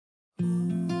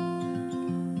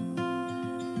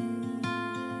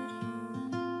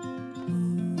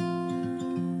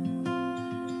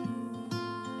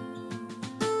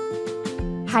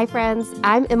Hi, friends.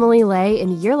 I'm Emily Lay,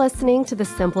 and you're listening to the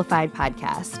Simplified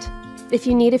podcast. If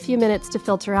you need a few minutes to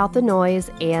filter out the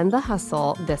noise and the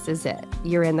hustle, this is it.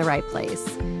 You're in the right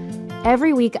place.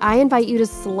 Every week, I invite you to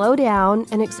slow down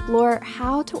and explore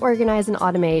how to organize and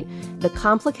automate the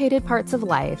complicated parts of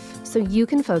life so you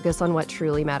can focus on what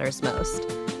truly matters most.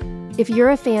 If you're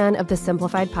a fan of the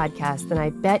Simplified podcast, then I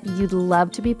bet you'd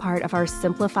love to be part of our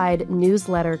Simplified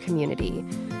newsletter community.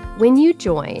 When you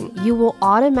join, you will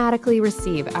automatically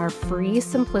receive our free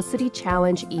Simplicity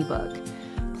Challenge ebook.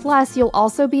 Plus, you'll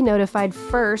also be notified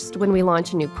first when we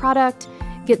launch a new product,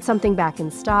 get something back in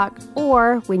stock,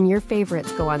 or when your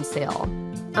favorites go on sale.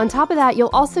 On top of that, you'll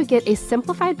also get a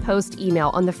Simplified Post email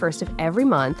on the first of every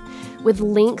month with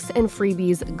links and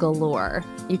freebies galore.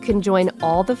 You can join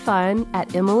all the fun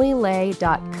at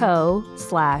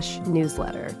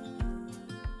emilylay.co/newsletter.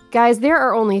 Guys, there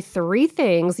are only 3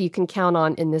 things you can count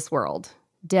on in this world: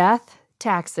 death,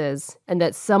 taxes, and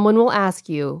that someone will ask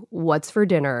you what's for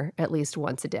dinner at least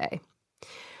once a day.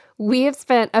 We have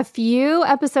spent a few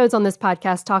episodes on this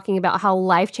podcast talking about how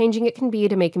life-changing it can be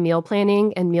to make meal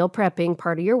planning and meal prepping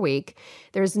part of your week.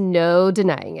 There's no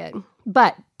denying it.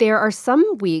 But there are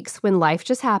some weeks when life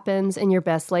just happens and your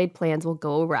best laid plans will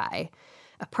go awry.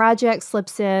 A project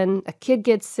slips in, a kid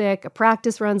gets sick, a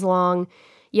practice runs long.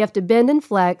 You have to bend and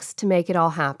flex to make it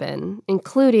all happen,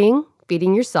 including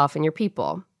feeding yourself and your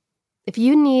people. If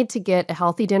you need to get a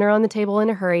healthy dinner on the table in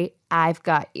a hurry, I've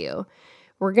got you.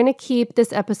 We're going to keep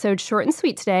this episode short and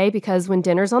sweet today because when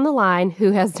dinner's on the line,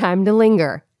 who has time to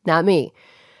linger? Not me.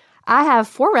 I have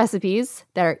 4 recipes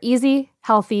that are easy,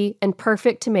 healthy, and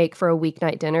perfect to make for a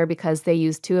weeknight dinner because they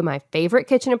use 2 of my favorite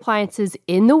kitchen appliances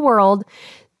in the world.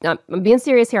 Now, I'm being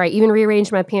serious here. I even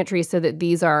rearranged my pantry so that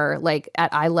these are like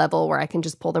at eye level where I can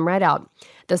just pull them right out.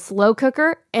 The slow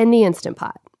cooker and the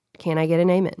InstantPot. Can I get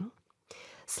an amen?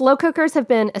 Slow cookers have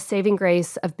been a saving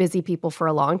grace of busy people for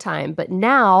a long time, but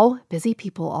now busy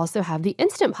people also have the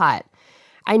InstantPot.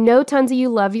 I know tons of you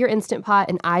love your InstantPot,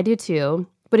 and I do too,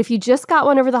 but if you just got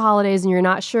one over the holidays and you're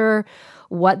not sure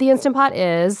what the InstantPot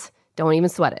is, don't even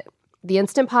sweat it. The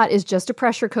InstantPot is just a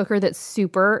pressure cooker that's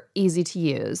super easy to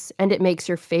use, and it makes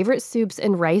your favorite soups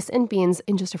and rice and beans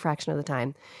in just a fraction of the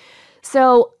time.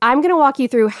 So I'm going to walk you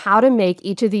through how to make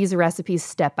each of these recipes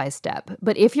step by step.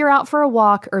 But if you're out for a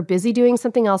walk or busy doing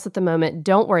something else at the moment,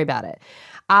 don't worry about it.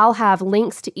 I'll have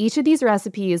links to each of these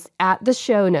recipes at the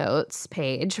show notes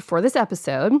page for this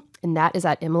episode, and that is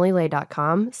at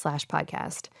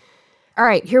emilylay.com/podcast. All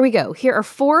right, here we go. Here are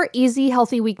 4 easy,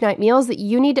 healthy weeknight meals that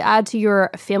you need to add to your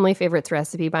family favorites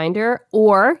recipe binder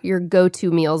or your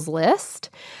go-to meals list.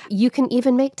 You can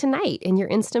even make tonight in your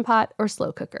InstantPot or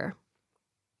slow cooker.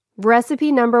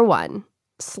 Recipe number 1,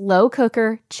 slow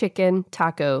cooker chicken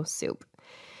taco soup.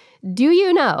 Do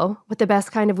you know what the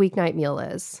best kind of weeknight meal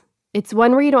is? It's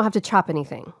one where you don't have to chop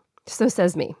anything. So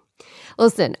says me.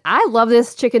 Listen, I love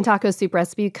this chicken taco soup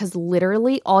recipe because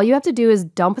literally all you have to do is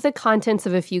dump the contents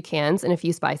of a few cans and a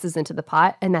few spices into the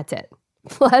pot, and that's it.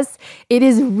 Plus, it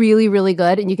is really, really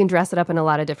good, and you can dress it up in a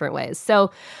lot of different ways. So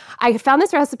I found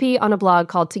this recipe on a blog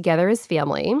called Together as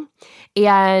Family.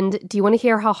 And do you want to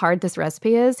hear how hard this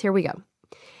recipe is? Here we go.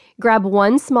 Grab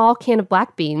 1 small can of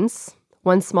black beans,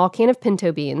 1 small can of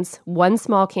pinto beans, 1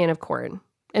 small can of corn.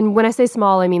 And when I say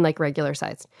small, I mean like regular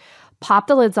sized. Pop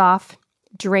the lids off,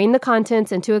 drain the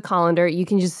contents into a colander. You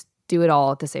can just do it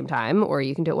all at the same time, or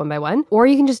you can do it one by one, or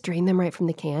you can just drain them right from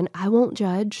the can. I won't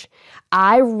judge.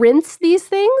 I rinse these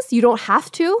things. You don't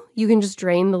have to. You can just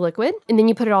drain the liquid, and then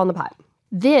you put it all in the pot.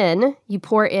 Then you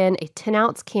pour in a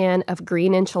 10-ounce can of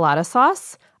green enchilada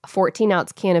sauce, a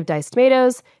 14-ounce can of diced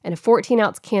tomatoes, and a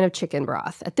 14-ounce can of chicken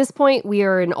broth. At this point, we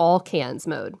are in all cans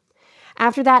mode.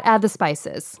 After that, add the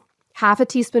spices. Half a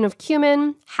teaspoon of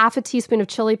cumin, half a teaspoon of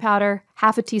chili powder,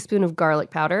 half a teaspoon of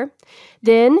garlic powder.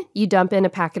 Then you dump in a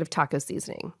packet of taco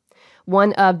seasoning.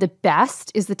 One of the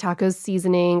best is the taco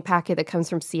seasoning packet that comes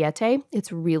from Siete.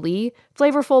 It's really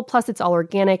flavorful, plus it's all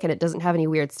organic and it doesn't have any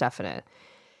weird stuff in it.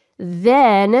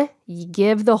 Then you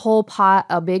give the whole pot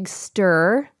a big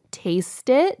stir, taste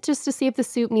it just to see if the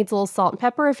soup needs a little salt and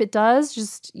pepper. If it does,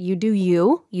 just you do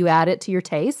you. You add it to your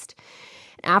taste.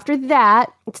 After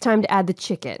that, it's time to add the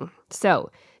chicken. So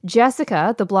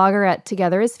Jessica, the blogger at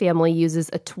Together as Family,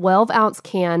 uses a 12-ounce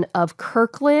can of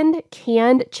Kirkland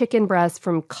canned chicken breast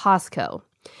from Costco.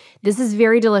 This is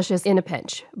very delicious in a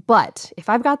pinch, but if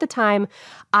I've got the time,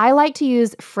 I like to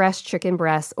use fresh chicken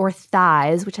breasts or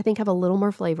thighs, which I think have a little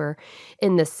more flavor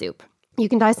in this soup. You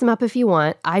can dice them up if you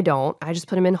want. I don't. I just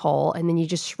put them in whole, and then you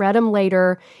just shred them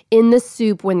later in the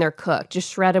soup when they're cooked.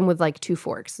 Just shred them with like 2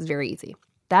 forks. It's very easy.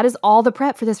 That is all the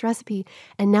prep for this recipe,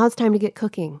 and now it's time to get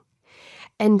cooking.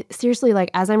 And seriously, like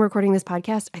as I'm recording this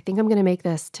podcast, I think I'm going to make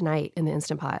this tonight in the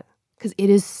Instant Pot because it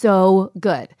is so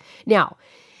good. Now,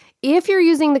 if you're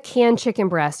using the canned chicken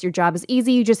breast, your job is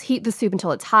easy. You just heat the soup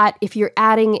until it's hot. If you're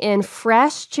adding in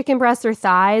fresh chicken breasts or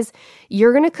thighs,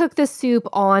 you're going to cook the soup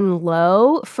on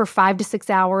low for 5 to 6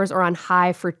 hours or on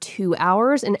high for 2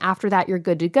 hours. And after that, you're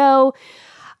good to go.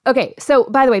 Okay, so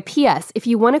by the way, P.S., if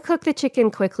you want to cook the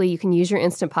chicken quickly, you can use your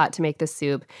Instant Pot to make this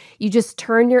soup. You just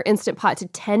turn your Instant Pot to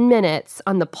 10 minutes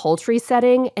on the poultry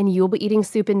setting, and you'll be eating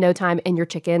soup in no time, and your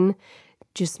chicken,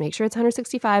 just make sure it's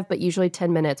 165, but usually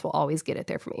 10 minutes will always get it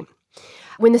there for me.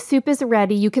 When the soup is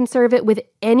ready, you can serve it with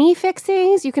any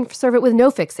fixings. You can serve it with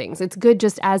no fixings. It's good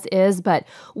just as is, but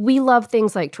we love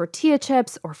things like tortilla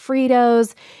chips or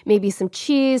Fritos, maybe some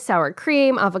cheese, sour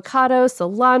cream, avocado,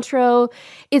 cilantro.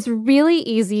 It's really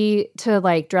easy to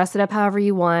like dress it up however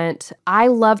you want. I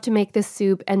love to make this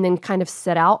soup and then kind of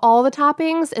set out all the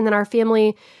toppings, and then our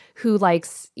family who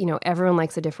likes, everyone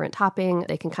likes a different topping.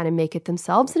 They can kind of make it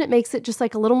themselves, and it makes it just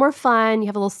like a little more fun. You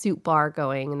have a little soup bar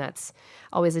going, and that's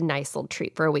always a nice little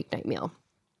treat for a weeknight meal.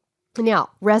 Now,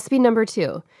 recipe number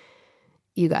 2.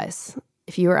 You guys,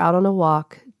 if you are out on a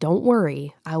walk, don't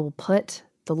worry. I will put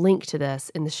the link to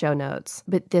this in the show notes.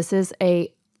 But this is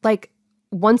a like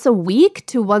once a week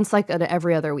to once like an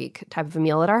every other week type of a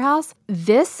meal at our house.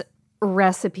 This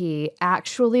recipe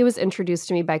actually was introduced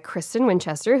to me by Kristen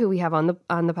Winchester, who we have on the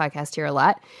podcast here a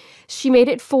lot. She made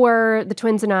it for the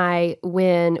twins and I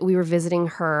when we were visiting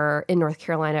her in North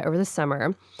Carolina over the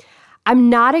summer.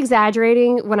 I'm not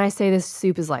exaggerating when I say this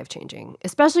soup is life-changing,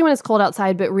 especially when it's cold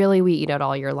outside, but really we eat it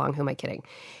all year long. Who am I kidding?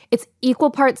 It's equal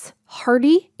parts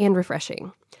hearty and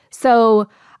refreshing. So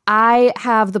I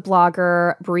have the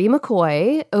blogger Brie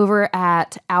McCoy over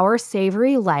at Our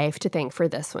Savory Life to thank for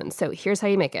this one. So here's how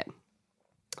you make it.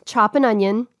 Chop an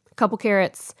onion, a couple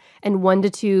carrots, and 1 to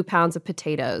 2 pounds of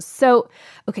potatoes. So,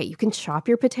 okay, you can chop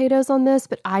your potatoes on this,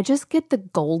 but I just get the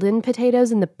golden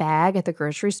potatoes in the bag at the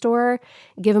grocery store,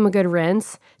 give them a good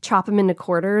rinse, chop them into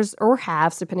quarters or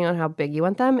halves, depending on how big you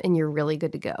want them, and you're really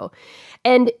good to go.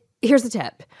 And here's the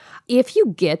tip. If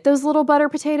you get those little butter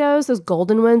potatoes, those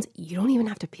golden ones, you don't even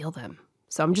have to peel them.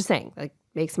 So I'm just saying, like,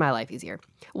 makes my life easier.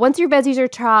 Once your veggies are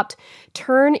chopped,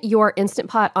 turn your Instant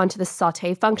Pot onto the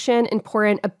saute function and pour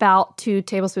in about 2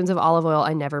 tablespoons of olive oil.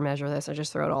 I never measure this. I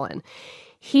just throw it all in.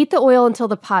 Heat the oil until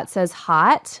the pot says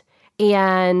hot,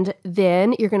 and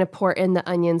then you're going to pour in the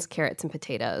onions, carrots, and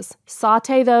potatoes.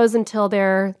 Saute those until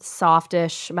they're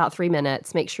softish, about 3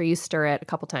 minutes. Make sure you stir it a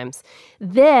couple times.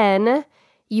 Then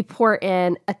you pour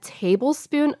in a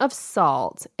tablespoon of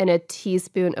salt and a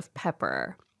teaspoon of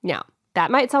pepper. Now, that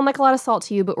might sound like a lot of salt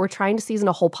to you, but we're trying to season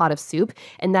a whole pot of soup,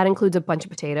 and that includes a bunch of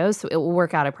potatoes, so it will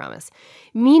work out, I promise.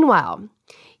 Meanwhile,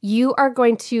 you are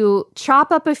going to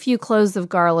chop up a few cloves of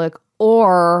garlic,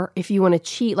 or if you want to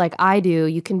cheat like I do,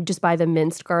 you can just buy the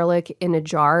minced garlic in a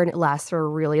jar, and it lasts for a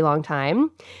really long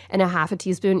time. And a half a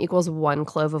teaspoon equals 1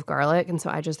 clove of garlic, and so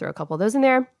I just throw a couple of those in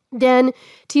there. Then,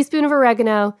 teaspoon of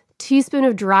oregano, teaspoon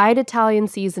of dried Italian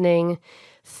seasoning.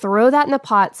 Throw that in the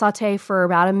pot, saute for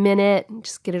about a minute,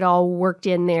 just get it all worked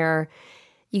in there.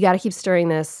 You got to keep stirring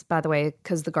this, by the way,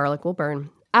 because the garlic will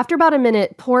burn. After about a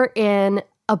minute, pour in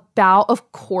about a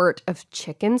quart of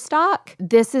chicken stock.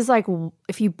 This is like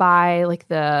if you buy like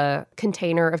the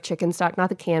container of chicken stock, not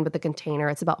the can, but the container,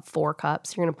 it's about 4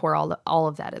 cups. You're going to pour all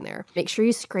of that in there. Make sure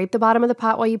you scrape the bottom of the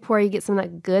pot while you pour. You get some of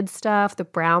that good stuff, the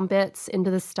brown bits into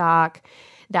the stock.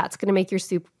 That's going to make your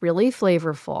soup really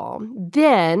flavorful.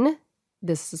 Then,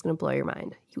 this is going to blow your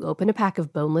mind. You open a pack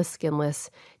of boneless,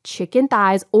 skinless chicken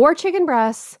thighs or chicken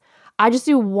breasts. I just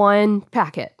do 1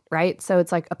 packet, right? So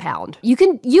it's like a pound. You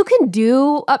can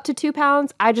do up to 2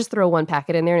 pounds. I just throw 1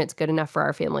 packet in there and it's good enough for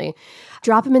our family.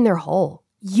 Drop them in there whole.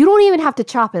 You don't even have to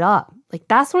chop it up. Like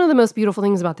that's one of the most beautiful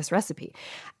things about this recipe.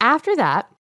 After that,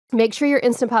 make sure your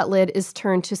Instant Pot lid is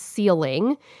turned to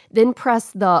sealing. Then press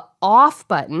the off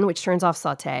button, which turns off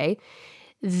saute.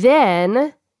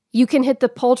 Then you can hit the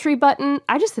poultry button.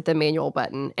 I just hit the manual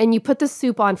button, and you put the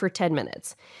soup on for 10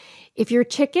 minutes. If your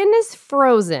chicken is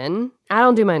frozen, I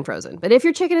don't do mine frozen, but if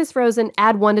your chicken is frozen,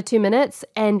 add 1 to 2 minutes,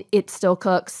 and it still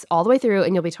cooks all the way through,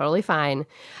 and you'll be totally fine.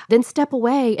 Then step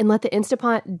away and let the Instant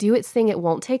Pot do its thing. It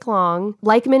won't take long.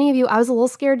 Like many of you, I was a little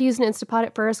scared to use an Instant Pot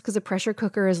at first because a pressure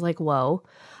cooker is like, whoa,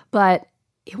 but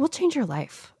it will change your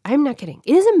life. I'm not kidding.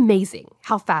 It is amazing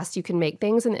how fast you can make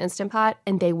things in the Instant Pot,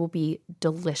 and they will be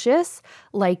delicious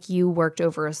like you worked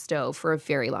over a stove for a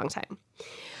very long time.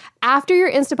 After your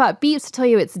Instant Pot beeps to tell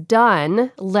you it's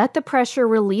done, let the pressure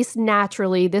release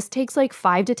naturally. This takes like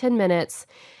 5 to 10 minutes.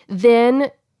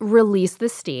 Then release the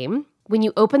steam. When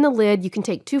you open the lid, you can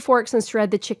take 2 forks and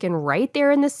shred the chicken right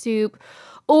there in the soup,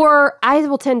 Or I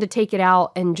will tend to take it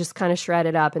out and just kind of shred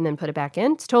it up and then put it back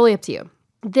in. It's totally up to you.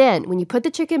 Then when you put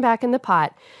the chicken back in the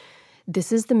pot,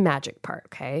 this is the magic part,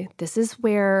 okay? This is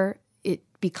where it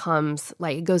becomes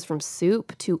like it goes from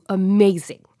soup to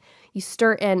amazing. You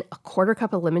stir in a 1/4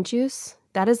 cup of lemon juice.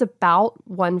 That is about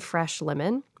 1 fresh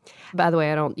lemon. By the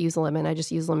way, I don't use a lemon. I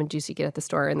just use lemon juice you get at the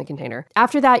store in the container.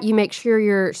 After that, you make sure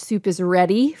your soup is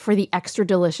ready for the extra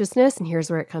deliciousness, and here's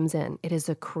where it comes in. It is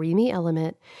a creamy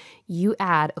element. You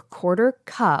add a 1/4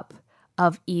 cup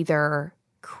of either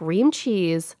cream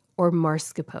cheese or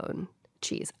mascarpone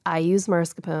cheese. I use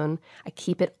mascarpone. I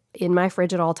keep it in my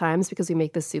fridge at all times because we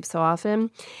make this soup so often,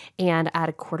 and add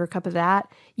a 1/4 cup of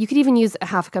that. You could even use a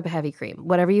 1/2 cup of heavy cream.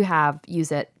 Whatever you have,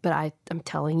 use it. But I'm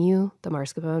telling you, the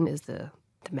mascarpone is the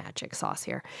magic sauce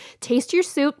here. Taste your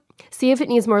soup. See if it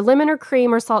needs more lemon or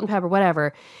cream or salt and pepper,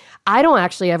 whatever. I don't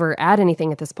actually ever add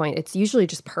anything at this point. It's usually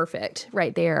just perfect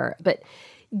right there. But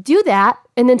do that,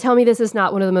 and then tell me this is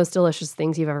not one of the most delicious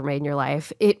things you've ever made in your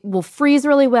life. It will freeze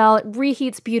really well. It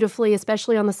reheats beautifully,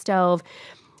 especially on the stove.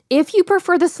 If you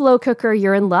prefer the slow cooker,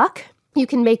 you're in luck. You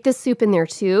can make this soup in there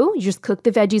too. You just cook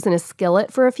the veggies in a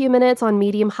skillet for a few minutes on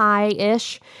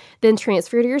medium-high-ish, then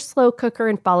transfer to your slow cooker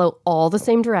and follow all the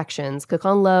same directions. Cook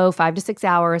on low 5 to 6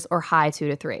 hours or high 2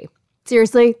 to 3.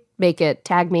 Seriously, make it.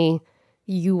 Tag me.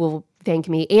 You will thank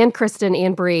me and Kristen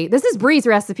and Bree. This is Bree's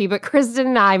recipe, but Kristen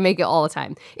and I make it all the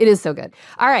time. It is so good.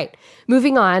 All right,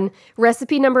 moving on.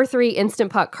 Recipe number 3,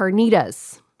 Instant Pot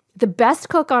carnitas. The best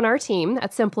cook on our team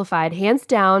at Simplified, hands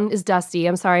down, is Dusty.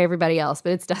 I'm sorry, everybody else,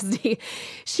 but it's Dusty.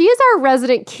 She is our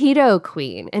resident keto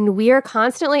queen, and we are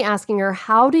constantly asking her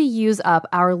how to use up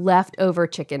our leftover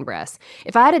chicken breasts.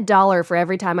 If I had $1 for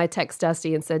every time I text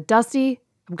Dusty and said, Dusty,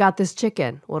 I've got this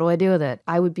chicken. What do I do with it?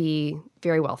 I would be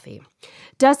very wealthy.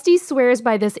 Dusty swears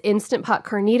by this Instant Pot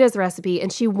carnitas recipe,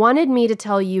 and she wanted me to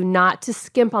tell you not to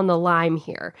skimp on the lime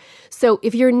here. So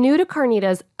if you're new to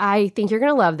carnitas, I think you're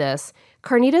going to love this.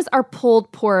 Carnitas are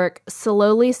pulled pork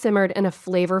slowly simmered in a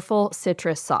flavorful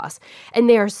citrus sauce. And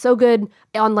they are so good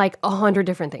on like 100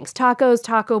 different things. Tacos,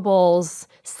 taco bowls,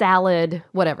 salad,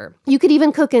 whatever. You could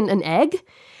even cook an egg.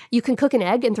 You can cook an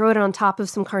egg and throw it on top of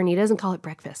some carnitas and call it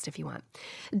breakfast if you want.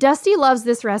 Dusty loves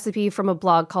this recipe from a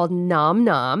blog called Nom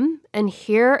Nom. And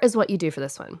here is what you do for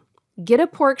this one. Get a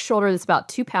pork shoulder that's about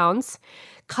 2 pounds.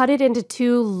 Cut it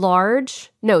into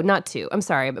I'm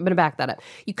sorry, I'm going to back that up.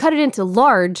 You cut it into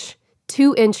large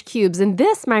 2-inch cubes. And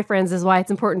this, my friends, is why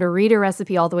it's important to read a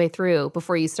recipe all the way through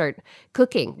before you start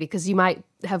cooking, because you might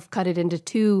have cut it into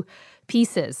 2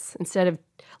 pieces instead of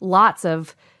lots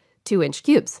of 2-inch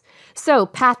cubes. So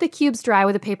pat the cubes dry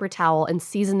with a paper towel and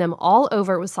season them all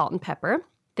over with salt and pepper.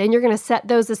 Then you're going to set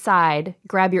those aside,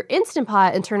 grab your Instant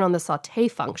Pot and turn on the saute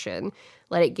function.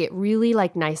 Let it get really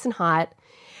nice and hot.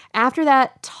 After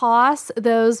that, toss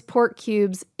those pork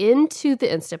cubes into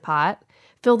the Instant Pot.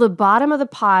 Fill the bottom of the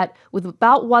pot with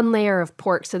about 1 layer of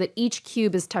pork so that each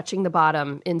cube is touching the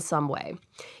bottom in some way.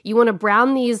 You want to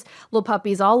brown these little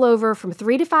puppies all over from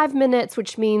 3 to 5 minutes,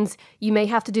 which means you may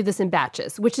have to do this in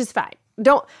batches, which is fine.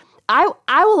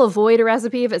 I will avoid a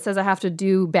recipe if it says I have to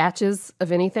do batches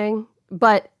of anything,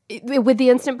 but with the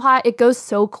Instant Pot, it goes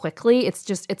so quickly.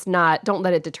 Don't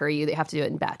let it deter you that you have to do it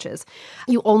in batches.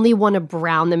 You only want to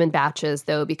brown them in batches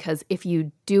though, because if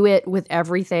you do it with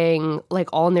everything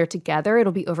all in there together,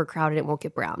 it'll be overcrowded. It won't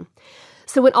get brown.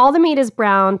 So when all the meat is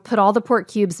brown, put all the pork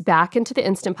cubes back into the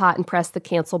Instant Pot and press the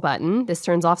cancel button. This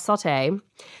turns off saute.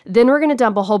 Then we're going to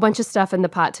dump a whole bunch of stuff in the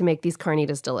pot to make these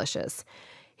carnitas delicious.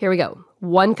 Here we go.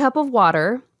 1 cup of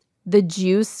water. The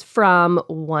juice from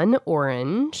 1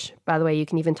 orange. By the way, you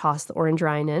can even toss the orange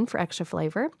rind in for extra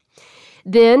flavor.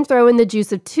 Then throw in the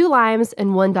juice of 2 limes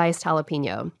and 1 diced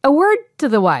jalapeno. A word to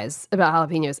the wise about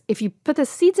jalapenos. If you put the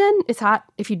seeds in, it's hot.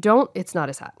 If you don't, it's not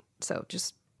as hot. So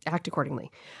just act accordingly.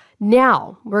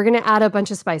 Now, we're going to add a bunch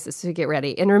of spices to get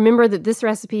ready. And remember that this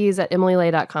recipe is at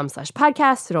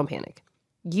emilylay.com/podcast, so don't panic.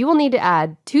 You will need to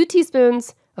add 2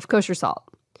 teaspoons of kosher salt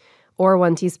or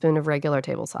 1 teaspoon of regular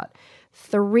table salt.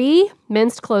 3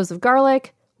 minced cloves of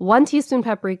garlic, 1 teaspoon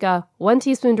paprika, 1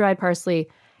 teaspoon dried parsley,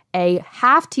 a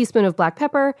 1/2 teaspoon of black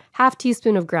pepper, 1/2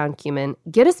 teaspoon of ground cumin.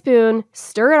 Get a spoon,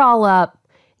 stir it all up,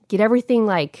 get everything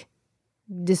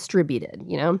distributed,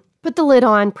 Put the lid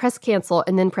on, press cancel,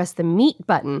 and then press the meat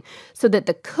button so that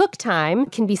the cook time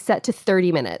can be set to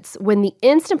 30 minutes. When the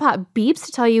Instant Pot beeps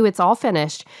to tell you it's all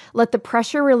finished, let the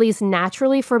pressure release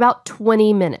naturally for about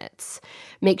 20 minutes.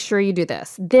 Make sure you do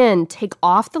this. Then take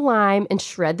off the lime and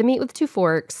shred the meat with 2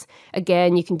 forks.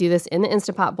 Again, you can do this in the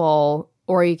Instant Pot bowl,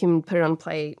 or you can put it on a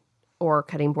plate or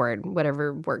cutting board,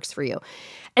 whatever works for you.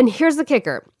 And here's the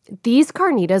kicker. These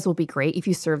carnitas will be great if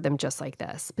you serve them just like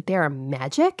this, but they are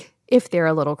magic if they're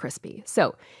a little crispy.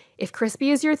 So if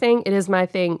crispy is your thing, it is my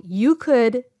thing. You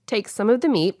could take some of the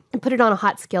meat and put it on a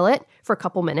hot skillet for a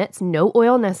couple minutes. No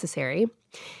oil necessary.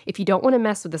 If you don't want to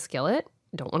mess with the skillet,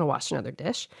 don't want to wash another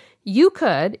dish, you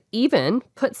could even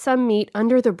put some meat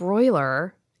under the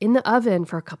broiler in the oven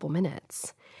for a couple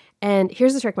minutes. And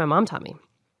here's the trick my mom taught me.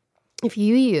 If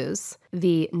you use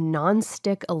the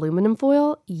non-stick aluminum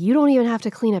foil, you don't even have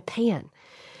to clean a pan.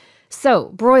 So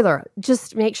broiler,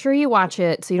 just make sure you watch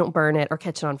it so you don't burn it or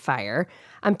catch it on fire.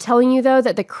 I'm telling you, though,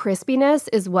 that the crispiness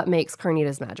is what makes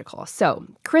carnitas magical. So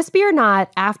crispy or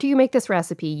not, after you make this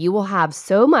recipe, you will have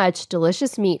so much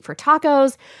delicious meat for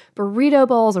tacos, burrito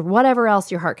bowls, or whatever else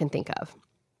your heart can think of.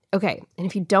 Okay, and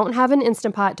if you don't have an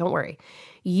Instant Pot, don't worry.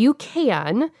 You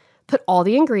can put all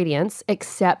the ingredients,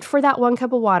 except for that 1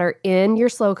 cup of water, in your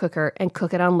slow cooker and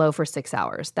cook it on low for 6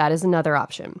 hours. That is another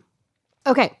option.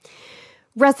 Okay.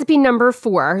 Recipe number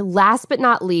 4, last but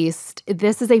not least,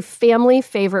 this is a family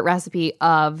favorite recipe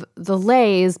of the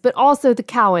Lays, but also the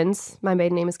Cowens. My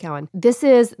maiden name is Cowan. This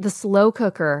is the slow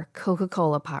cooker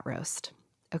Coca-Cola Pot Roast.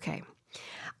 Okay.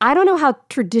 I don't know how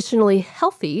traditionally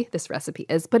healthy this recipe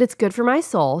is, but it's good for my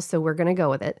soul, so we're going to go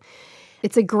with it.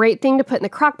 It's a great thing to put in the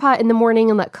crock pot in the morning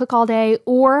and let cook all day,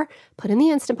 or put in the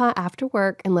Instant Pot after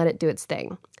work and let it do its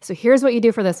thing. So here's what you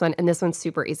do for this one, and this one's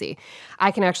super easy.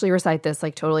 I can actually recite this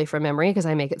like totally from memory because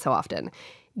I make it so often.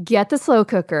 Get the slow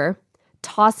cooker,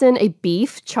 toss in a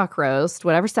beef chuck roast,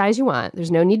 whatever size you want.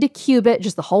 There's no need to cube it,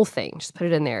 just the whole thing. Just put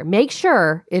it in there. Make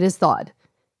sure it is thawed.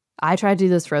 I tried to do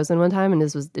this frozen one time, and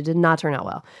it did not turn out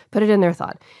well. Put it in there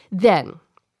thawed. Then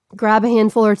grab a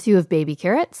handful or 2 of baby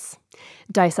carrots.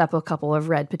 Dice up a couple of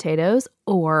red potatoes,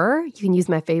 or you can use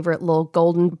my favorite little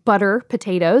golden butter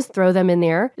potatoes, throw them in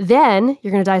there. Then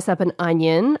you're going to dice up an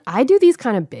onion. I do these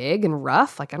kind of big and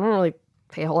rough. Like I don't really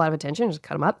pay a whole lot of attention, just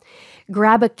cut them up.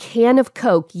 Grab a can of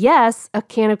Coke. Yes, a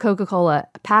can of Coca-Cola,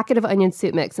 a packet of onion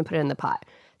soup mix, and put it in the pot.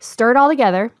 Stir it all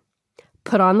together,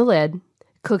 put on the lid,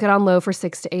 cook it on low for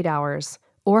 6 to 8 hours,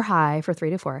 or high for 3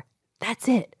 to 4. That's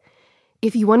it.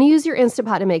 If you want to use your Instant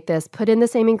Pot to make this, put in the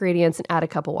same ingredients and add a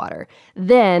cup of water.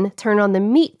 Then turn on the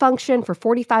meat function for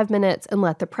 45 minutes and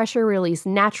let the pressure release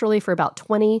naturally for about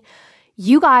 20.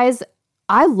 You guys,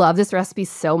 I love this recipe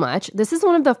so much. This is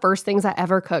one of the first things I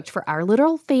ever cooked for our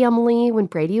little family when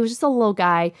Brady was just a little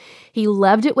guy. He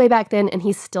loved it way back then, and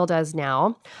he still does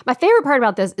now. My favorite part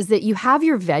about this is that you have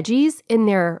your veggies in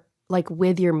there like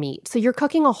with your meat. So you're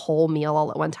cooking a whole meal all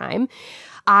at one time.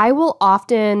 I will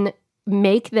often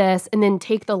make this and then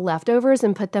take the leftovers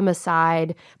and put them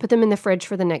aside, put them in the fridge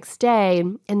for the next day,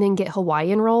 and then get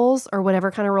Hawaiian rolls or whatever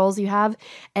kind of rolls you have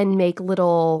and make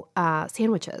little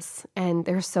sandwiches. And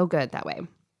they're so good that way.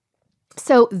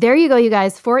 So there you go, you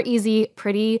guys. 4 easy,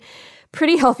 pretty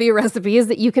healthy recipes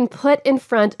that you can put in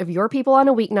front of your people on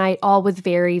a weeknight, all with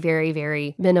very, very,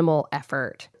 very minimal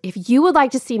effort. If you would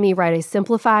like to see me write a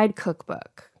simplified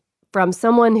cookbook from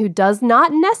someone who does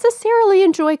not necessarily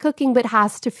enjoy cooking but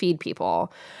has to feed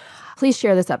people, please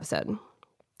share this episode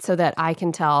so that I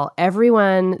can tell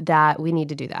everyone that we need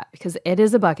to do that, because it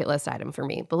is a bucket list item for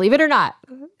me. Believe it or not,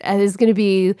 it is going to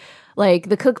be like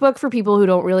the cookbook for people who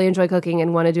don't really enjoy cooking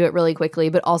and want to do it really quickly,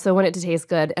 but also want it to taste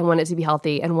good and want it to be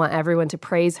healthy and want everyone to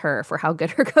praise her for how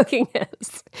good her cooking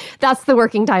is. That's the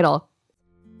working title.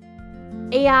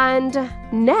 And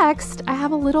next, I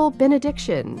have a little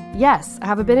benediction. Yes, I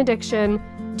have a benediction,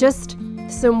 just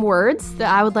some words that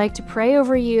I would like to pray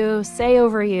over you, say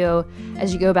over you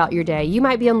as you go about your day. You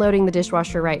might be unloading the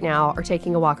dishwasher right now or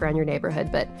taking a walk around your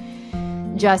neighborhood, but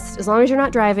just as long as you're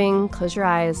not driving, close your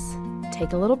eyes,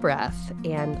 take a little breath,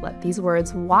 and let these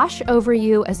words wash over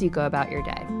you as you go about your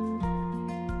day.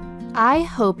 I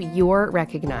hope you're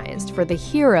recognized for the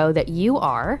hero that you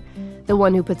are, the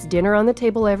one who puts dinner on the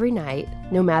table every night,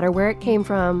 no matter where it came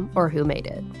from or who made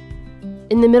it.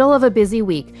 In the middle of a busy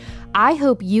week, I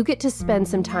hope you get to spend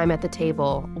some time at the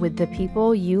table with the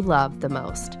people you love the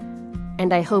most.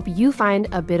 And I hope you find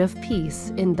a bit of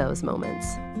peace in those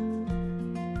moments.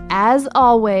 As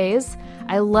always,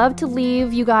 I love to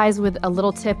leave you guys with a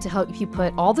little tip to help you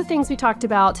put all the things we talked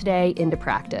about today into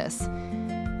practice.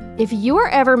 If you are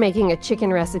ever making a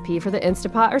chicken recipe for the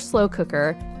Instant Pot or slow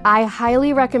cooker, I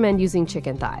highly recommend using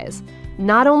chicken thighs.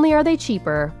 Not only are they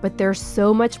cheaper, but they're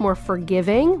so much more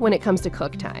forgiving when it comes to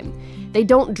cook time. They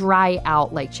don't dry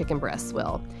out like chicken breasts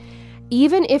will.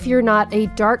 Even if you're not a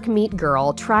dark meat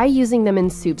girl, try using them in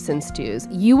soups and stews.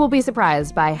 You will be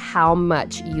surprised by how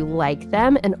much you like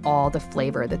them and all the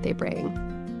flavor that they bring.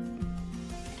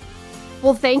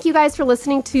 Well, thank you guys for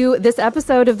listening to this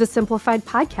episode of the Simplified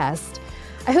podcast.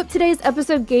 I hope today's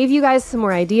episode gave you guys some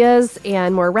more ideas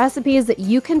and more recipes that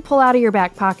you can pull out of your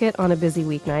back pocket on a busy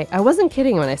weeknight. I wasn't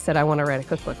kidding when I said I want to write a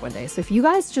cookbook one day. So if you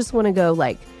guys just want to go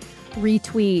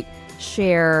retweet,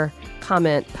 share,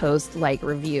 comment, post,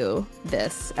 review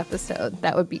this episode,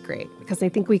 that would be great, because I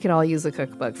think we could all use a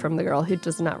cookbook from the girl who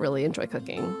does not really enjoy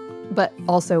cooking, but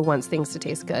also wants things to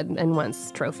taste good and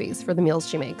wants trophies for the meals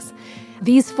she makes.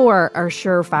 These 4 are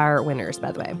surefire winners,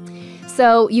 by the way.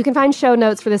 So you can find show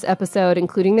notes for this episode,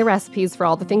 including the recipes for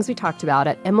all the things we talked about,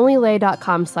 at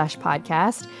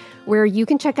emilylay.com/podcast, where you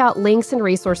can check out links and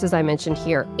resources I mentioned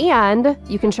here, and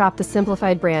you can shop the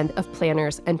Simplified brand of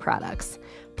planners and products.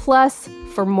 Plus,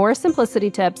 for more simplicity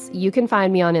tips, you can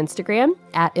find me on Instagram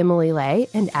at EmilyLay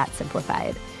and at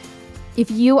Simplified. If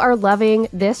you are loving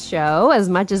this show as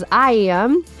much as I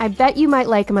am, I bet you might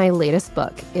like my latest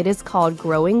book. It is called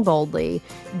Growing Boldly,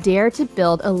 Dare to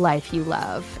Build a Life You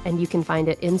Love, and you can find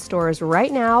it in stores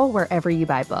right now wherever you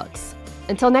buy books.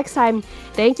 Until next time,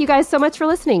 thank you guys so much for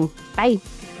listening. Bye.